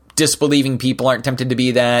disbelieving people aren't tempted to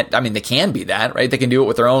be that. I mean, they can be that, right? They can do it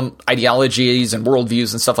with their own ideologies and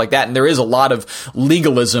worldviews and stuff like that. And there is a lot of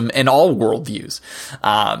legalism in all worldviews.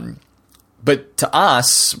 But to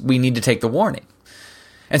us, we need to take the warning.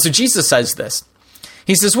 And so Jesus says this.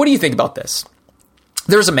 He says, what do you think about this?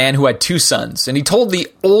 There's a man who had 2 sons, and he told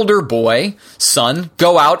the older boy, son,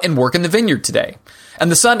 go out and work in the vineyard today.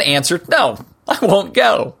 And the son answered, no, I won't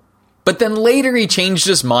go. But then later he changed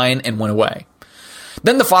his mind and went away.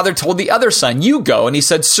 Then the father told the other son, you go. And he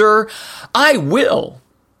said, sir, I will.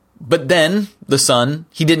 But then the son,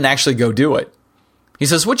 he didn't actually go do it. He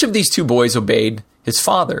says, which of these 2 boys obeyed his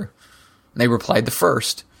father? And they replied, the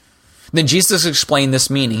first. Then Jesus explained this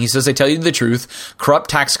meaning. He says, I tell you the truth, corrupt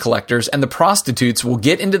tax collectors and the prostitutes will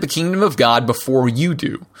get into the kingdom of God before you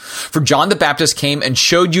do. For John the Baptist came and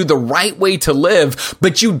showed you the right way to live,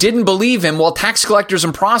 but you didn't believe him, while tax collectors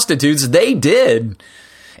and prostitutes, they did.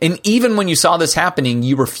 And even when you saw this happening,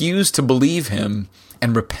 you refused to believe him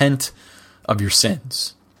and repent of your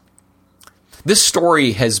sins. This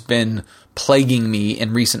story has been plaguing me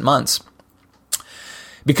in recent months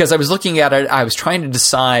because I was looking at it, I was trying to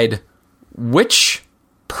decide which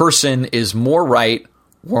person is more right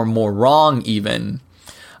or more wrong even,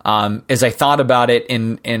 as I thought about it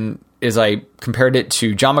in is I compared it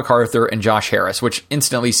to John MacArthur and Josh Harris, which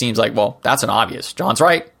instantly seems like, well, that's an obvious. John's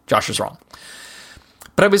right, Josh is wrong.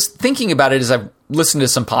 But I was thinking about it as I've listened to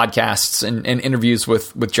some podcasts and interviews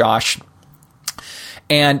with Josh,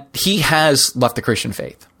 and he has left the Christian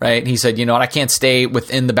faith, right? He said, you know what, I can't stay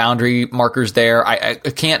within the boundary markers there. I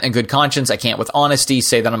can't in good conscience. I can't with honesty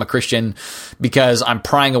say that I'm a Christian because I'm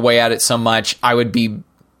prying away at it so much.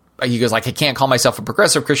 He goes, like, I can't call myself a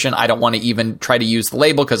progressive Christian. I don't want to even try to use the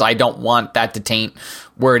label because I don't want that to taint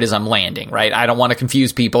where it is I'm landing, right? I don't want to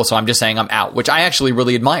confuse people, so I'm just saying I'm out, which I actually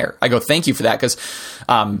really admire. I go, thank you for that, because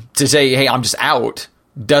to say, hey, I'm just out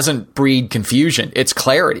doesn't breed confusion. It's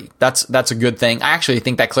clarity. That's a good thing. I actually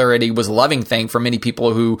think that clarity was a loving thing for many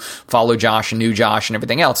people who follow Josh and knew Josh and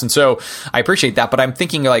everything else. And so I appreciate that, but I'm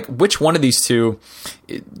thinking, like, which one of these two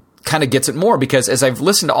kind of gets it more, because as I've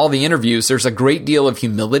listened to all the interviews, there's a great deal of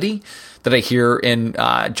humility that I hear in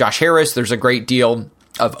Josh Harris. There's a great deal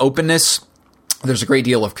of openness. There's a great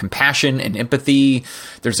deal of compassion and empathy.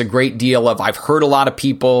 There's a great deal of, I've hurt a lot of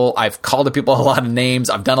people. I've called the people a lot of names.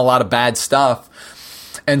 I've done a lot of bad stuff.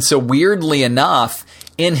 And so weirdly enough,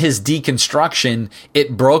 in his deconstruction,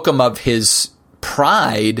 it broke him of his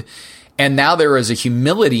pride. And now there is a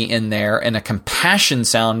humility in there and a compassion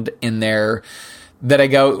sound in there that I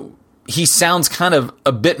go, he sounds kind of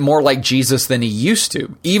a bit more like Jesus than he used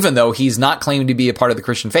to, even though he's not claiming to be a part of the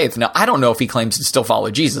Christian faith. Now, I don't know if he claims to still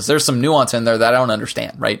follow Jesus. There's some nuance in there that I don't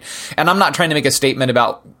understand, right? And I'm not trying to make a statement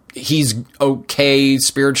about he's okay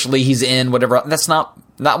spiritually, he's in, whatever. That's not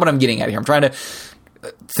what I'm getting at here. I'm trying to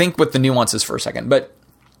think with the nuances for a second. But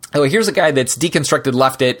anyway, here's a guy that's deconstructed,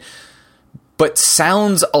 left it, but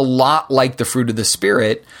sounds a lot like the fruit of the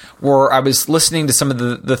Spirit, where I was listening to some of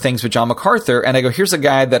the things with John MacArthur, and I go, here's a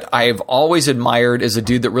guy that I've always admired as a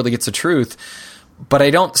dude that really gets the truth, but I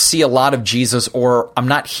don't see a lot of Jesus, or I'm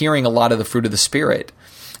not hearing a lot of the fruit of the Spirit.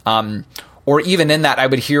 Or even in that, I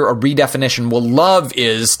would hear a redefinition. Well, love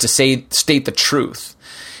is to state the truth.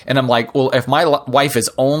 And I'm like, well, if my wife is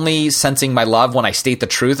only sensing my love when I state the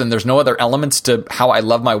truth and there's no other elements to how I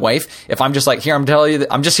love my wife, if I'm just like, here,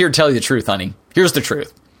 I'm just here to tell you the truth, honey. Here's the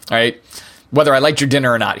truth, all right? Whether I liked your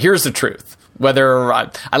dinner or not, here's the truth. Whether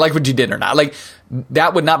I like what you did or not. Like,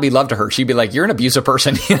 that would not be love to her. She'd be like, you're an abusive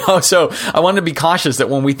person, you know? So I wanted to be cautious that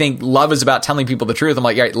when we think love is about telling people the truth, I'm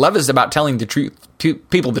like, all right, love is about telling the truth to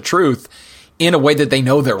people the truth in a way that they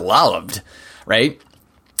know they're loved, right?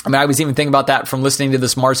 I mean, I was even thinking about that from listening to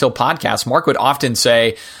this Mars Hill podcast. Mark would often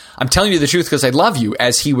say, I'm telling you the truth because I love you,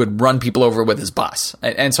 as he would run people over with his bus.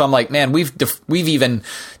 And so I'm like, man, we've even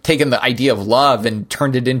taken the idea of love and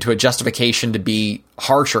turned it into a justification to be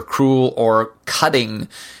harsh or cruel or cutting,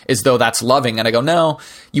 as though that's loving. And I go, no,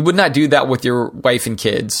 you would not do that with your wife and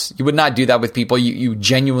kids. You would not do that with people you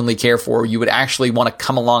genuinely care for. You would actually want to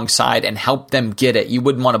come alongside and help them get it. You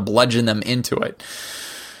wouldn't want to bludgeon them into it.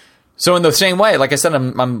 So in the same way, like I said,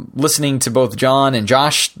 I'm listening to both John and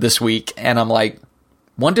Josh this week, and I'm like,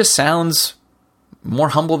 one just sounds more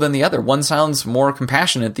humble than the other. One sounds more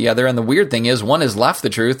compassionate than the other. And the weird thing is, one has left the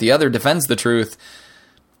truth, the other defends the truth,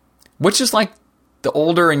 which is like the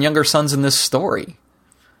older and younger sons in this story,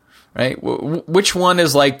 right? Which one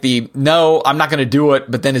is like the, no, I'm not going to do it,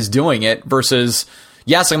 but then is doing it, versus,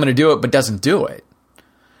 yes, I'm going to do it, but doesn't do it,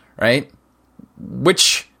 right?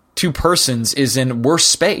 Which two persons is in worse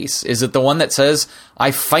space? Is it the one that says,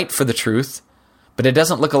 I fight for the truth, but it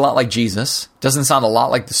doesn't look a lot like Jesus, doesn't sound a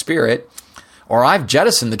lot like the Spirit, or I've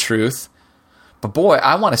jettisoned the truth, but boy,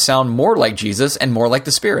 I want to sound more like Jesus and more like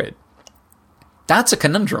the Spirit? That's a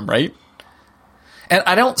conundrum, right? And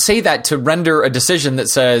I don't say that to render a decision that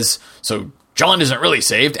says, so John isn't really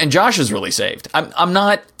saved and Josh is really saved. I'm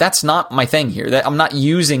not, that's not my thing here. I'm not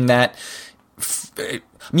using that.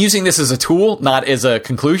 I'm using this as a tool, not as a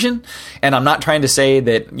conclusion. And I'm not trying to say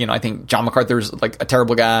that, I think John MacArthur is like a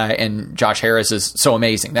terrible guy and Josh Harris is so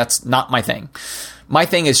amazing. That's not my thing. My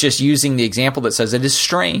thing is just using the example that says it is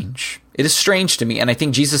strange. It is strange to me. And I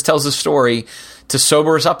think Jesus tells a story to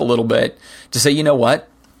sober us up a little bit, to say, you know what?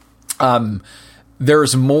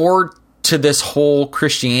 There's more to this whole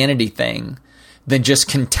Christianity thing than just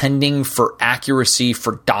contending for accuracy,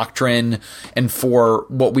 for doctrine, and for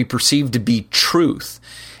what we perceive to be truth.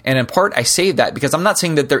 And in part, I say that because I'm not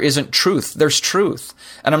saying that there isn't truth. There's truth.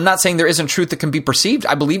 And I'm not saying there isn't truth that can be perceived.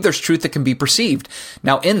 I believe there's truth that can be perceived.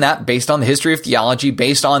 Now, in that, based on the history of theology,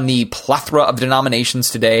 based on the plethora of denominations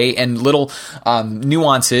today and little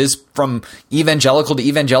nuances from evangelical to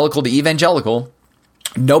evangelical to evangelical,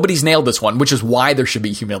 nobody's nailed this one, which is why there should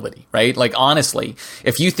be humility, right? Like, honestly,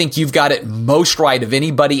 if you think you've got it most right of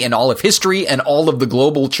anybody in all of history and all of the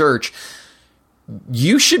global church,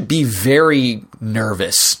 you should be very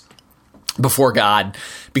nervous before God,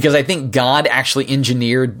 because I think God actually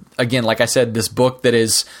engineered, again, like I said, this book that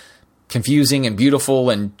is confusing and beautiful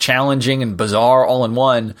and challenging and bizarre all in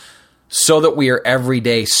one, so that we are every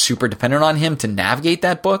day super dependent on him to navigate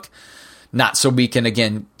that book, not so we can,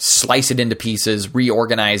 again, slice it into pieces,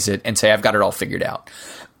 reorganize it, and say, I've got it all figured out.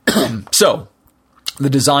 So the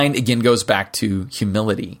design, again, goes back to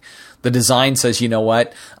humility. The design says, you know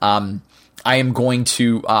what? I am going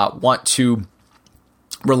to want to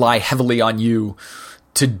rely heavily on you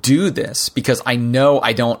to do this, because I know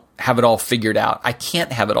I don't have it all figured out. I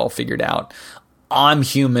can't have it all figured out. I'm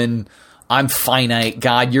human. I'm finite.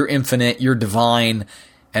 God, you're infinite. You're divine.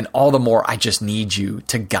 And all the more, I just need you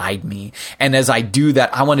to guide me. And as I do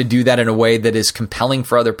that, I want to do that in a way that is compelling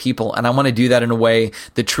for other people. And I want to do that in a way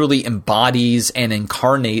that truly embodies and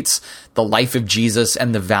incarnates the life of Jesus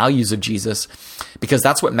and the values of Jesus, because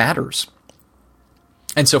that's what matters.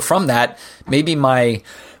 And so from that, maybe my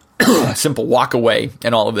simple walk away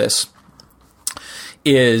in all of this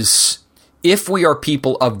is, if we are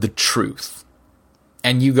people of the truth,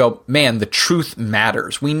 and you go, man, the truth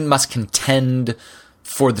matters, we must contend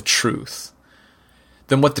for the truth,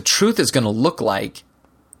 then what the truth is going to look like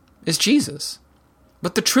is Jesus.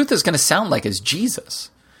 What the truth is going to sound like is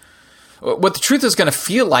Jesus. What the truth is going to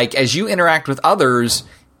feel like as you interact with others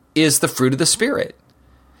is the fruit of the Spirit.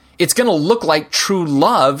 It's going to look like true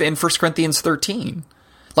love in 1 Corinthians 13.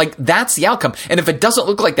 Like, that's the outcome. And if it doesn't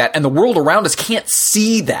look like that, and the world around us can't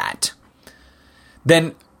see that,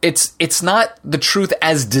 then it's not the truth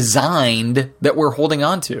as designed that we're holding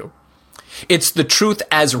on to. It's the truth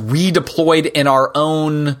as redeployed in our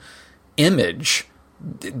own image.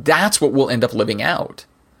 That's what we'll end up living out.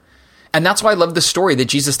 And that's why I love the story that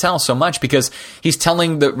Jesus tells so much, because he's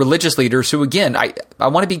telling the religious leaders who, again, I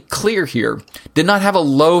want to be clear here, did not have a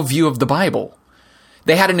low view of the Bible.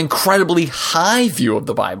 They had an incredibly high view of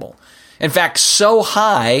the Bible. In fact, so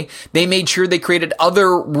high, they made sure they created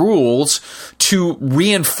other rules to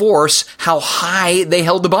reinforce how high they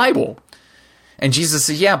held the Bible. And Jesus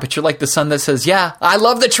says, yeah, but you're like the son that says, yeah, I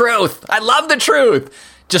love the truth. I love the truth.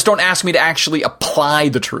 Just don't ask me to actually apply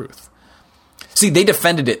the truth. See, they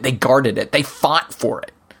defended it. They guarded it. They fought for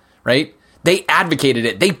it, right? They advocated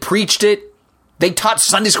it. They preached it. They taught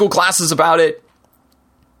Sunday school classes about it.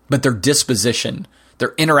 But their disposition,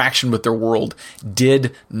 their interaction with their world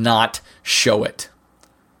did not show it.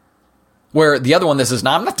 Where the other one that says,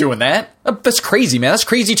 no, I'm not doing that. That's crazy, man. That's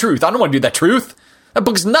crazy truth. I don't want to do that truth. That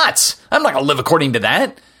book's nuts. I'm not going to live according to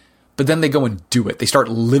that. But then they go and do it. They start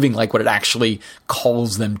living like what it actually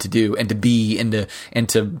calls them to do and to be and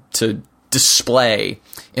to display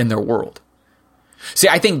in their world. See,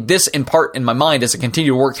 I think this, in part, in my mind, as I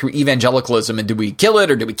continue to work through evangelicalism, and do we kill it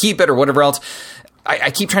or do we keep it or whatever else,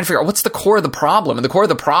 I keep trying to figure out what's the core of the problem. And the core of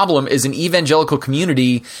the problem is an evangelical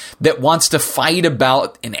community that wants to fight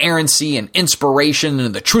about inerrancy and inspiration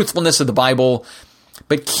and the truthfulness of the Bible,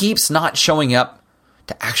 but keeps not showing up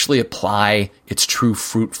to actually apply its true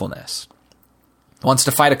fruitfulness. Wants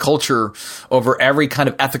to fight a culture over every kind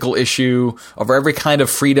of ethical issue, over every kind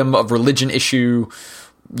of freedom of religion issue,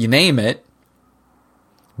 you name it,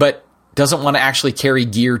 but doesn't want to actually carry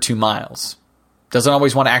gear 2 miles. Doesn't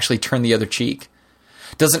always want to actually turn the other cheek.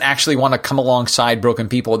 Doesn't actually want to come alongside broken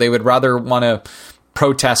people. They would rather want to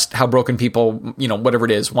protest how broken people, whatever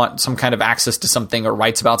it is, want some kind of access to something or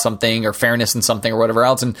rights about something or fairness in something or whatever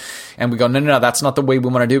else. And we go, no, that's not the way we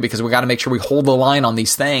want to do it, because we got to make sure we hold the line on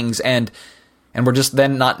these things. And we're just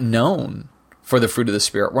then not known for the fruit of the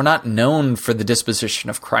Spirit. We're not known for the disposition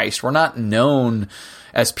of Christ. We're not known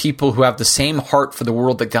as people who have the same heart for the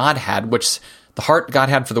world that God had, which the heart God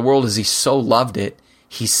had for the world is he so loved it,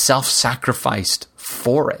 he self-sacrificed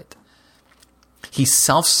for it. He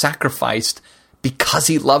self-sacrificed because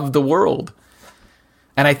he loved the world.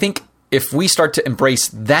 And I think if we start to embrace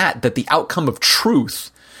that the outcome of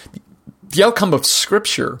truth, the outcome of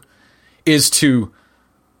Scripture is to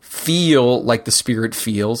feel like the Spirit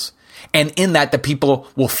feels, and in that the people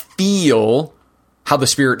will feel how the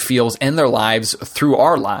Spirit feels in their lives through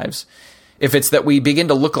our lives. If it's that we begin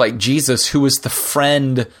to look like Jesus, who is the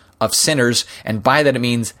friend of sinners, and by that it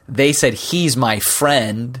means they said, he's my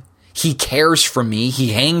friend. He cares for me. He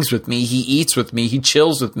hangs with me. He eats with me. He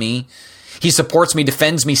chills with me. He supports me,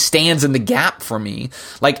 defends me, stands in the gap for me.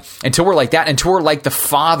 Like, until we're like that, until we're like the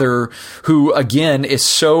Father who, again, is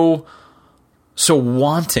so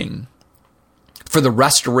wanting for the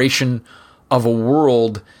restoration of a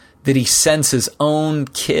world that he sends his own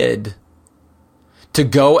kid to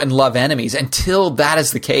go and love enemies. Until that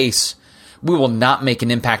is the case, we will not make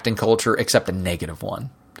an impact in culture except a negative one.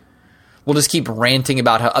 We'll just keep ranting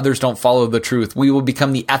about how others don't follow the truth. We will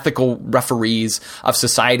become the ethical referees of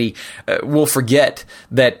society. We'll forget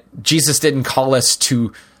that Jesus didn't call us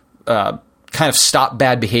to kind of stop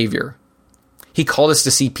bad behavior. He called us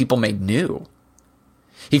to see people made new.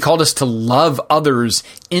 He called us to love others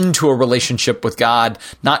into a relationship with God,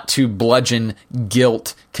 not to bludgeon,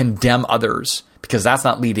 guilt, condemn others, because that's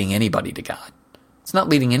not leading anybody to God. It's not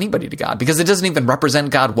leading anybody to God because it doesn't even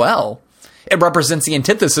represent God well. It represents the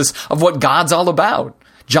antithesis of what God's all about.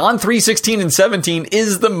 John 3:16 and 17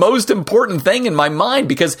 is the most important thing in my mind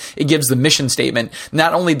because it gives the mission statement.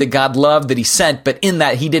 Not only that God loved, that he sent, but in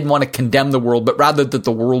that he didn't want to condemn the world, but rather that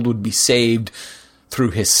the world would be saved through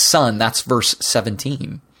his son. That's verse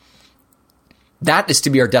 17. That is to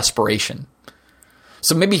be our desperation.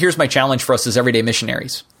 So maybe here's my challenge for us as everyday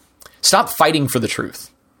missionaries. Stop fighting for the truth,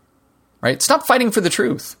 right? Stop fighting for the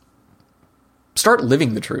truth. Start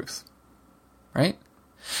living the truth. Right?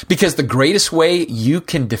 Because the greatest way you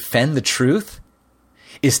can defend the truth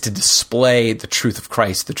is to display the truth of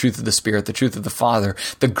Christ, the truth of the Spirit, the truth of the Father.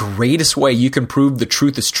 The greatest way you can prove the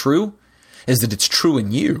truth is true is that it's true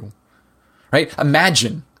in you. Right?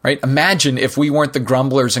 Imagine if we weren't the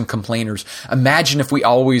grumblers and complainers. Imagine if we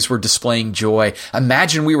always were displaying joy.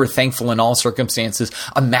 Imagine we were thankful in all circumstances.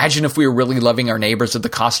 Imagine if we were really loving our neighbors at the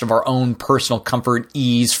cost of our own personal comfort,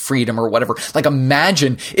 ease, freedom, or whatever. Like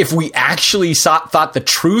imagine if we actually thought the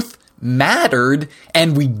truth mattered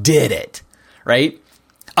and we did it, right?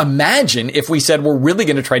 Imagine if we said we're really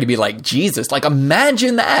going to try to be like Jesus. Like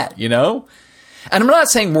imagine that, you know? And I'm not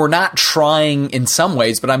saying we're not trying in some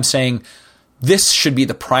ways, but I'm saying this should be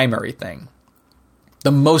the primary thing,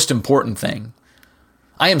 the most important thing.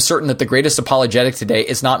 I am certain that the greatest apologetic today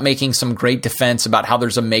is not making some great defense about how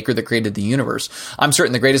there's a maker that created the universe. I'm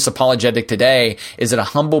certain the greatest apologetic today is that a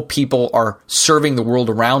humble people are serving the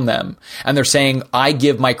world around them. And they're saying, I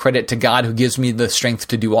give my credit to God who gives me the strength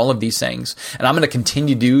to do all of these things. And I'm going to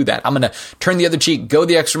continue to do that. I'm going to turn the other cheek, go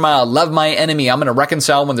the extra mile, love my enemy. I'm going to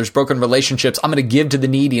reconcile when there's broken relationships. I'm going to give to the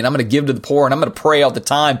needy and I'm going to give to the poor and I'm going to pray all the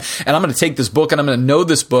time. And I'm going to take this book and I'm going to know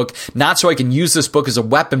this book, not so I can use this book as a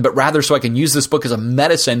weapon, but rather so I can use this book as a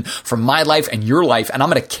medicine for my life and your life. And I'm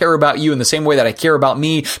going to care about you in the same way that I care about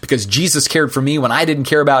me because Jesus cared for me when I didn't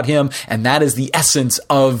care about him. And that is the essence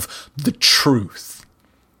of the truth.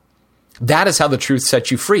 That is how the truth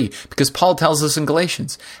sets you free, because Paul tells us in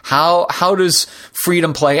Galatians, how does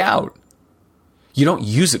freedom play out? You don't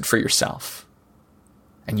use it for yourself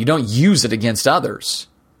and you don't use it against others.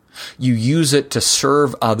 You use it to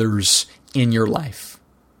serve others in your life.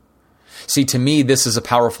 See, to me, this is a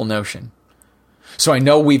powerful notion. So I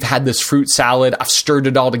know we've had this fruit salad. I've stirred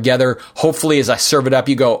it all together. Hopefully, as I serve it up,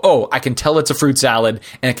 you go, oh, I can tell it's a fruit salad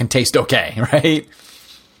and it can taste okay, right?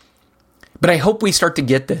 But I hope we start to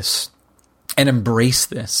get this and embrace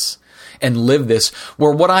this and live this,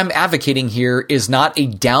 where what I'm advocating here is not a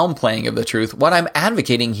downplaying of the truth. What I'm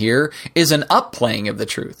advocating here is an upplaying of the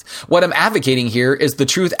truth. What I'm advocating here is the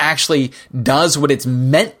truth actually does what it's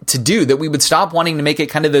meant to do, that we would stop wanting to make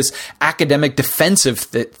it kind of this academic defensive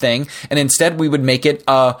thing, and instead we would make it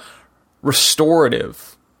a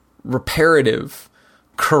restorative, reparative,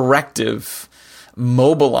 corrective,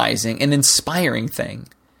 mobilizing, and inspiring thing.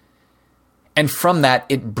 And from that,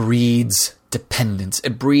 it breeds dependence.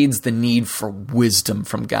 It breeds the need for wisdom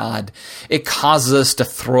from God. It causes us to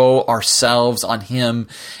throw ourselves on him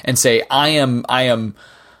and say, I am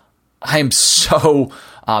so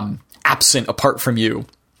absent apart from you.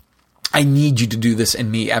 I need you to do this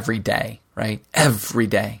in me every day, right? Every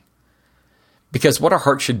day. Because what our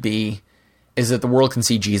heart should be is that the world can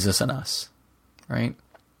see Jesus in us, right?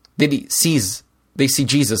 They see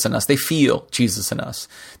Jesus in us. They feel Jesus in us.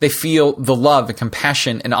 They feel the love and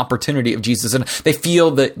compassion and opportunity of Jesus. And they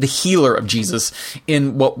feel the healer of Jesus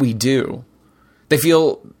in what we do. They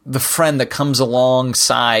feel the friend that comes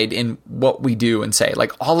alongside in what we do and say.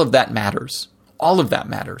 Like, all of that matters. All of that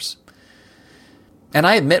matters. And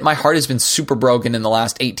I admit my heart has been super broken in the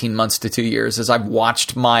last 18 months to 2 years as I've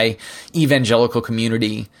watched my evangelical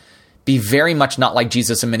community be very much not like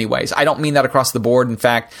Jesus in many ways. I don't mean that across the board. In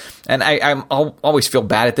fact, and I'll always feel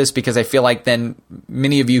bad at this because I feel like then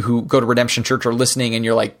many of you who go to Redemption Church are listening and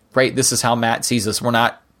you're like, great, this is how Matt sees us. We're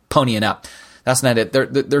not ponying up. That's not it.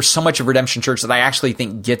 There's so much of Redemption Church that I actually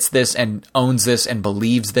think gets this and owns this and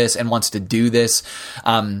believes this and wants to do this.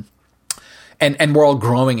 And we're all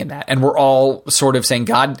growing in that, and we're all sort of saying,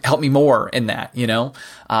 God, help me more in that, you know?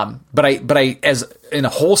 But I, as in a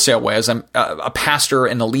wholesale way, as I'm a pastor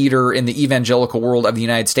and a leader in the evangelical world of the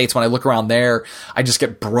United States, when I look around there, I just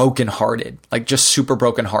get brokenhearted, like just super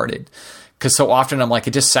brokenhearted. Because so often I'm like,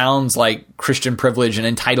 it just sounds like Christian privilege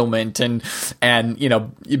and entitlement and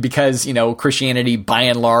because, Christianity by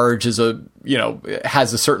and large is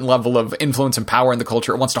has a certain level of influence and power in the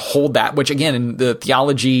culture. It wants to hold that, which again, in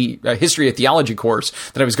the history of theology course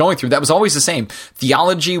that I was going through, that was always the same.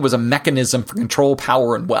 Theology was a mechanism for control,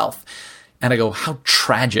 power, and wealth. And I go, how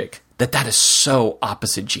tragic that is so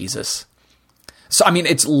opposite Jesus. So,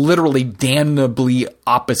 it's literally damnably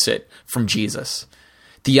opposite from Jesus.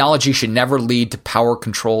 Theology should never lead to power,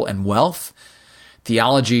 control, and wealth.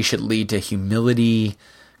 Theology should lead to humility,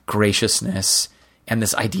 graciousness, and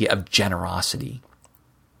this idea of generosity.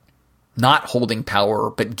 Not holding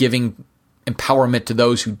power, but giving empowerment to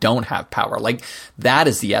those who don't have power. Like, that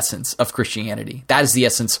is the essence of Christianity. That is the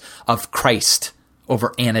essence of Christ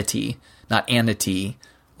over anity, not anity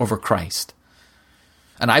over Christ.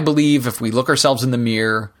 And I believe if we look ourselves in the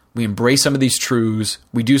mirror, we embrace some of these truths,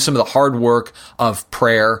 we do some of the hard work of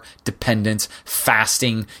prayer, dependence,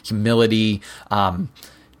 fasting, humility,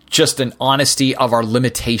 just an honesty of our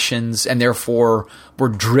limitations, and therefore we're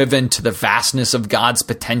driven to the vastness of God's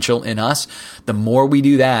potential in us. The more we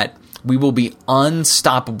do that, we will be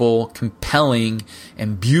unstoppable, compelling,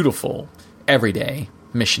 and beautiful everyday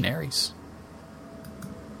missionaries.